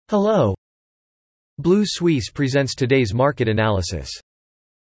Hello. Blue Suisse presents today's market analysis.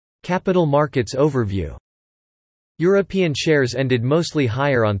 Capital Markets Overview. European shares ended mostly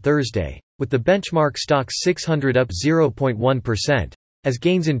higher on Thursday, with the benchmark Stoxx 600 up 0.1%, as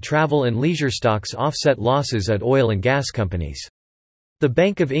gains in travel and leisure stocks offset losses at oil and gas companies. The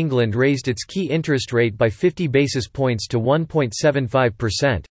Bank of England raised its key interest rate by 50 basis points to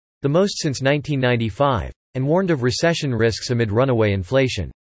 1.75%, the most since 1995, and warned of recession risks amid runaway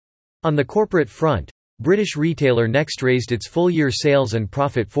inflation. On the corporate front, British retailer Next raised its full-year sales and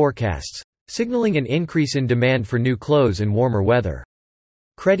profit forecasts, signaling an increase in demand for new clothes and warmer weather.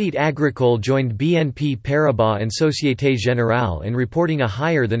 Crédit Agricole joined BNP Paribas and Société Générale in reporting a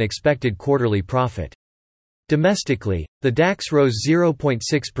higher-than-expected quarterly profit. Domestically, the DAX rose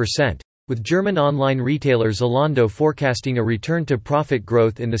 0.6%, with German online retailer Zalando forecasting a return to profit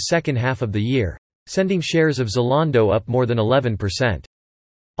growth in the second half of the year, sending shares of Zalando up more than 11%.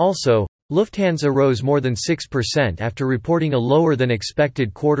 Also, Lufthansa rose more than 6% after reporting a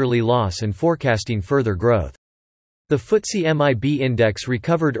lower-than-expected quarterly loss and forecasting further growth. The FTSE MIB index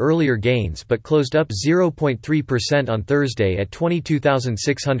recovered earlier gains but closed up 0.3% on Thursday at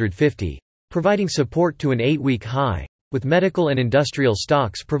 22,650, providing support to an 8-week high, with medical and industrial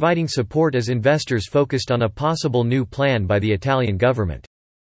stocks providing support as investors focused on a possible new plan by the Italian government.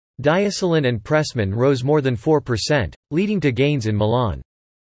 Diacelan and Pressman rose more than 4%, leading to gains in Milan.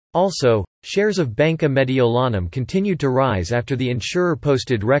 Also, shares of Banca Mediolanum continued to rise after the insurer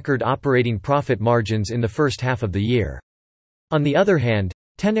posted record operating profit margins in the first half of the year. On the other hand,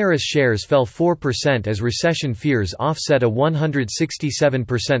 Tenaris shares fell 4% as recession fears offset a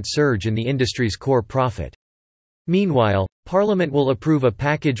 167% surge in the industry's core profit. Meanwhile, Parliament will approve a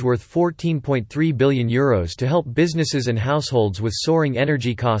package worth €14.3 billion to help businesses and households with soaring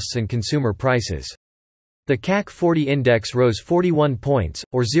energy costs and consumer prices. The CAC 40 index rose 41 points,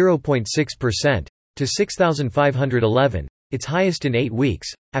 or 0.6%, to 6,511, its highest in 8 weeks,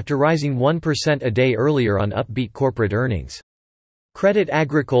 after rising 1% a day earlier on upbeat corporate earnings. Crédit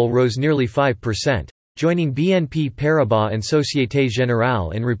Agricole rose nearly 5%, joining BNP Paribas and Société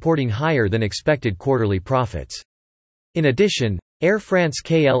Générale in reporting higher-than-expected quarterly profits. In addition, Air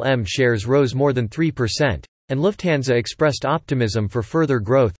France-KLM shares rose more than 3%, and Lufthansa expressed optimism for further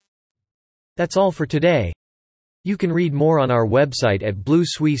growth. That's all for today. You can read more on our website at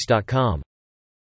bluesuisse.com.